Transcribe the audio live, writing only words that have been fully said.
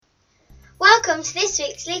Welcome to this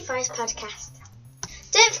week's Leaf Forest podcast.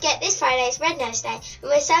 Don't forget this Friday is Red Nose Day and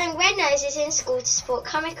we're selling red noses in school to support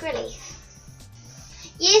comic relief.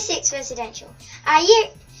 Year 6 residential. Our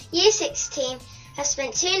Year 6 team have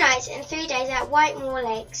spent 2 nights and 3 days at Whitemoor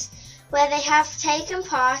Lakes, where they have taken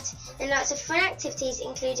part in lots of fun activities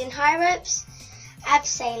including high ropes,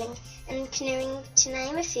 abseiling and canoeing, to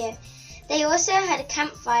name a few. They also had a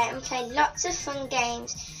campfire and played lots of fun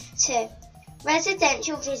games too.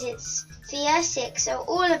 Residential visits for Year 6 are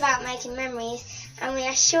all about making memories, and we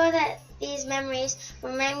are sure that these memories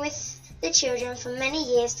will remain with the children for many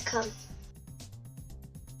years to come.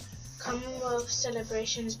 Commonwealth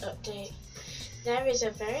Celebrations Update. There is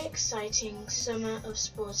a very exciting summer of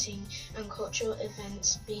sporting and cultural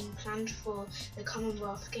events being planned for the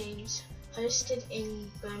Commonwealth Games, hosted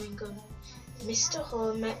in Birmingham. Mr.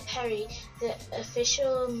 Hall met Perry, the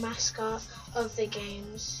official mascot of the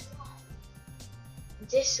Games,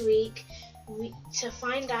 this week to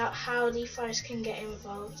find out how Leaf Forest can get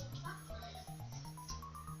involved.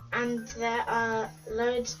 And there are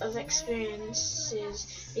loads of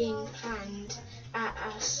experiences being planned at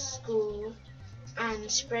our school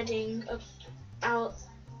and spreading out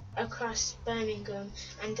across Birmingham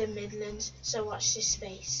and the Midlands, so watch this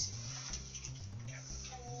space.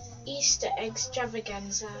 Easter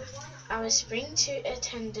Extravaganza. Our Spring 2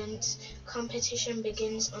 attendance competition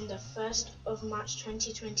begins on the 1st of March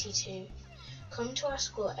 2022. Come to our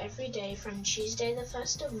school every day from Tuesday the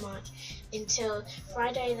 1st of March until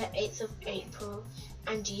Friday the 8th of April,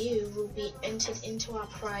 and you will be entered into our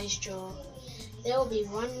prize draw. There will be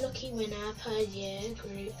one lucky winner per year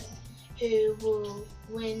group who will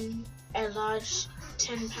win a large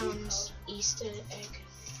 £10 Easter egg.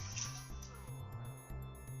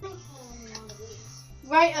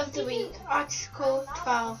 Right of the Week, Article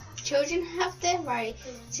 12. Children have the right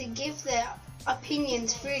to give their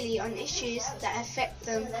opinions freely on issues that affect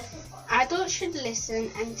them. Adults should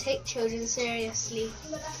listen and take children seriously.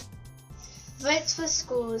 Votes for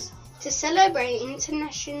schools. To celebrate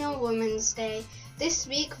International Women's Day, this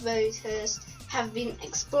week voters have been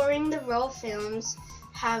exploring the role films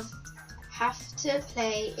have to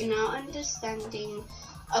play in our understanding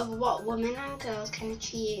of what women and girls can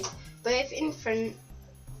achieve, both in front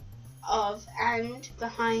of and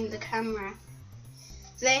behind the camera.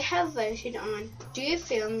 They have voted on: do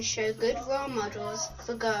films show good role models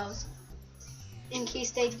for girls? In Key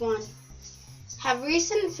Stage 1. Have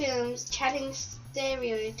recent films challenged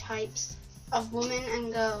stereotypes of women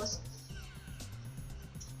and girls?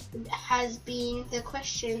 Has been the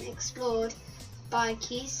question explored by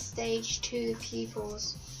Key Stage 2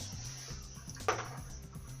 pupils.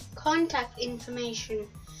 Contact information.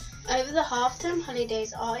 Over the half-term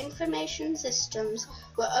holidays, our information systems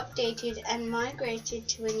were updated and migrated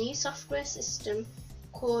to a new software system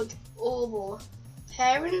called Orbor.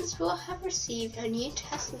 Parents will have received a new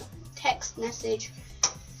text message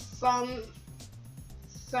from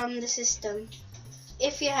the system.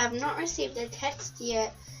 If you have not received a text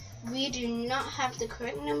yet, we do not have the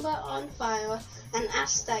correct number on file and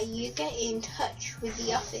ask that you get in touch with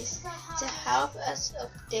the office to help us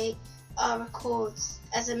update our records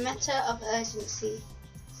as a matter of urgency.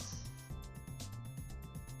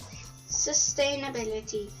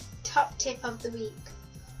 Sustainability. Top tip of the week.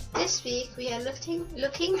 This week we are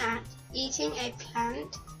looking at eating a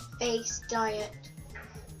plant-based diet.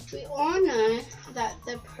 We all know that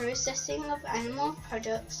the processing of animal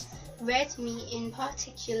products, red meat in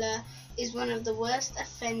particular, is one of the worst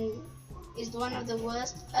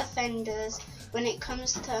offenders when it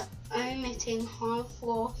comes to emitting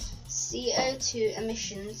harmful CO2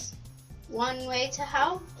 emissions. One way to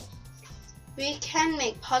help? We can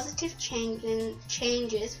make positive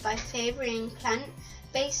changes by favouring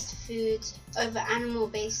plant-based foods over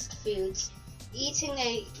animal-based foods. Eating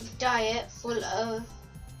a diet full of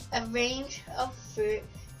a range of fruit,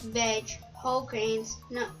 veg, whole grains,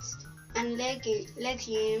 nuts and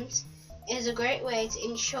legumes is a great way to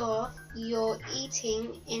ensure you're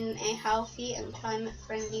eating in a healthy and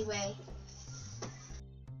climate-friendly way.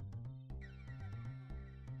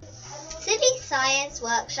 City Science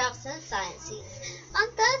Workshops and Science Week. On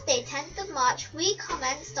Thursday, 10th of March, we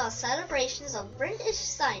commenced our celebrations of British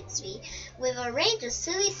Science Week with a range of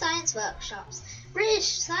silly science workshops. British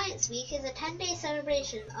Science Week is a 10-day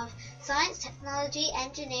celebration of science, technology,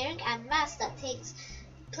 engineering and maths that takes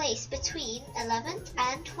place between 11th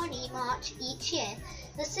and 20 March each year.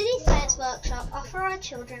 The City Science Workshop offer our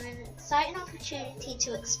children an exciting opportunity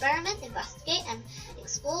to experiment, investigate and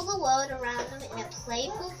explore the world around them in a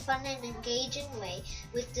playful, fun and engaging way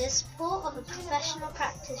with the support of a professional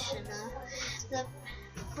practitioner. The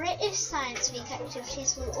British Science Week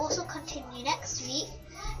activities will also continue next week,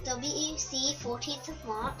 WEC 14th of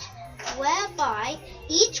March, whereby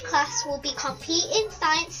each class will be completing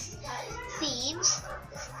science themes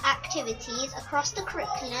activities across the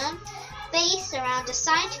curriculum based around a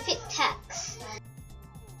scientific text.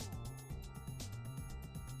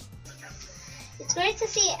 It's great to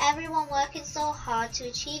see everyone working so hard to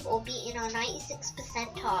achieve or beating our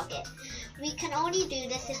 96% target. We can only do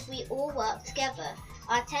this if we all work together.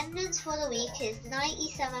 Our attendance for the week is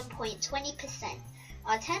 97.20%.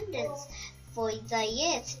 Our attendance for the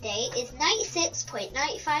year to date is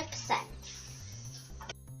 96.95%.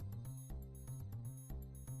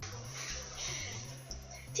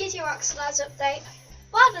 TT Rocks Lads update.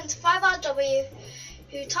 Well done to 5RW,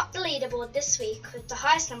 who topped the leaderboard this week with the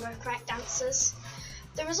highest number of correct answers.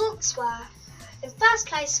 The results were: in first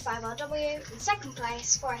place 5RW, in second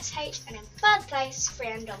place 4SH, and in third place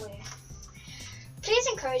 3NW. Please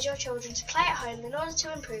encourage your children to play at home in order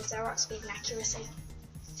to improve their rock speed and accuracy.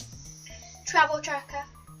 Travel Tracker.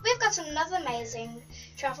 We've got another amazing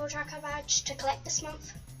Travel Tracker badge to collect this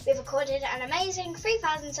month. We've recorded an amazing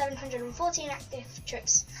 3,714 active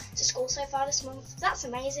trips to school so far this month. That's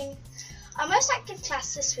amazing. Our most active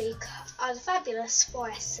class this week are the fabulous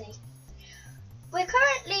 4SC. We're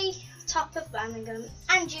currently top of Birmingham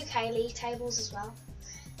and UK league tables as well.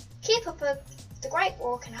 Keep up the great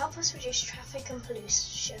work and help us reduce traffic and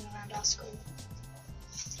pollution around our school.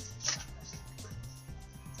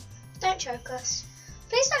 Don't choke us.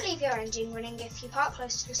 Please don't leave your engine running if you park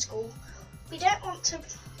close to the school. We don't want to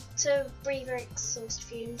breathe your exhaust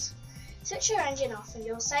fumes. Switch your engine off and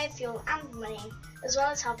you'll save fuel and money, as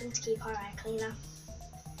well as helping to keep our air cleaner.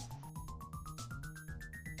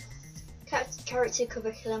 Character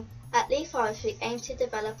curriculum. At Leaf Arts, we aim to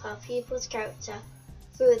develop our pupils' character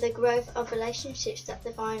through the growth of relationships that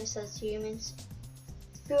define us as humans.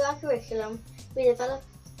 Through our curriculum, we develop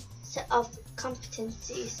a set of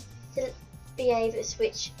competencies, behaviours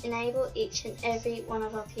which enable each and every one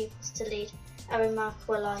of our pupils to lead a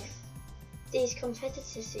remarkable life. These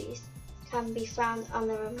competencies can be found on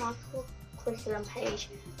the Remarkable Curriculum page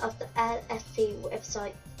of the LFP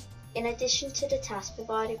website. In addition to the tasks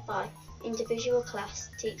provided by individual class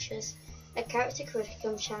teachers, a character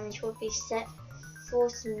curriculum challenge will be set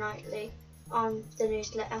fortnightly on the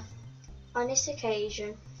newsletter. On this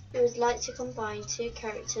occasion, we would like to combine 2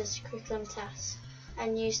 characters' curriculum tasks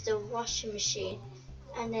and use the washing machine,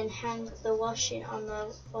 and then hang the washing on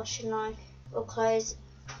the washing line or clothes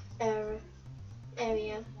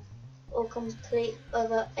area, or complete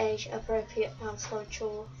other age-appropriate household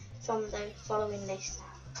chore from the following list.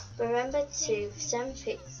 Remember to send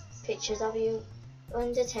pictures of you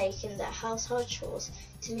undertaking the household chores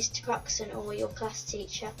to Mr. Croxon or your class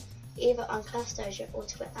teacher, either on ClassDojo or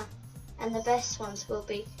Twitter, and the best ones will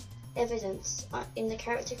be evidence in the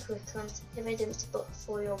character curriculum's evidence book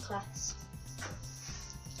for your class.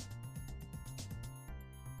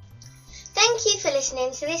 Thank you for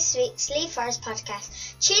listening to this week's Leaf Forest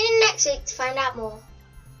podcast. Tune in next week to find out more.